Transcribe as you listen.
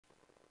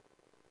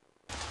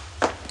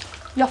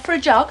You off for a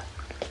jog?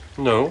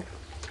 No.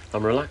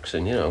 I'm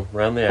relaxing, you know,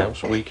 round the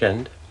house,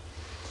 weekend.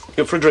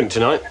 You up for a drink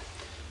tonight?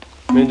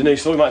 Me and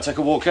Denise thought we might take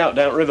a walk out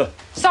down river.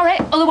 Sorry,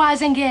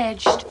 otherwise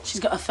engaged. She's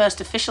got her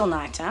first official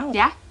night out.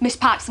 Yeah, Miss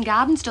Parks and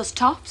Gardens does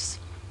tops.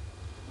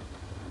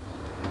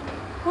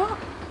 What?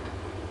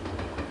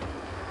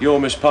 You're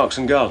Miss Parks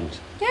and Gardens?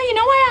 Yeah, you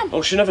know I am.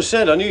 Oh, she never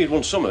said. I knew you'd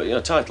won something, you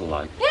know, title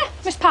like. Yeah,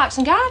 Miss Parks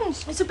and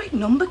Gardens. It's a big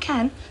number,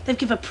 Ken. They've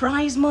given her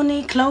prize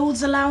money,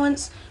 clothes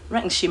allowance.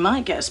 Reckon she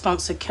might get a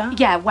sponsored car.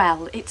 Yeah,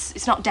 well,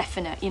 it's not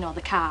definite, you know,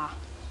 the car.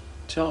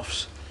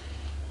 Toffs.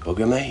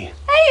 Bugger me.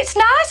 Hey, it's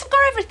nice. I've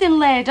got everything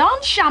laid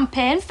on.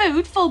 Champagne,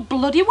 food, full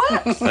bloody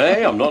works.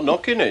 Hey, I'm not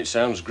knocking it.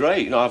 Sounds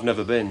great. No, I've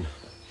never been.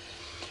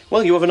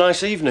 Well, you have a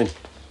nice evening.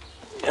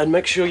 And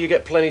make sure you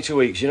get plenty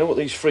to eat. You know what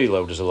these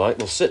freeloaders are like?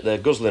 They'll sit there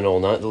guzzling all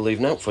night. They'll leave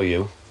an out for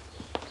you.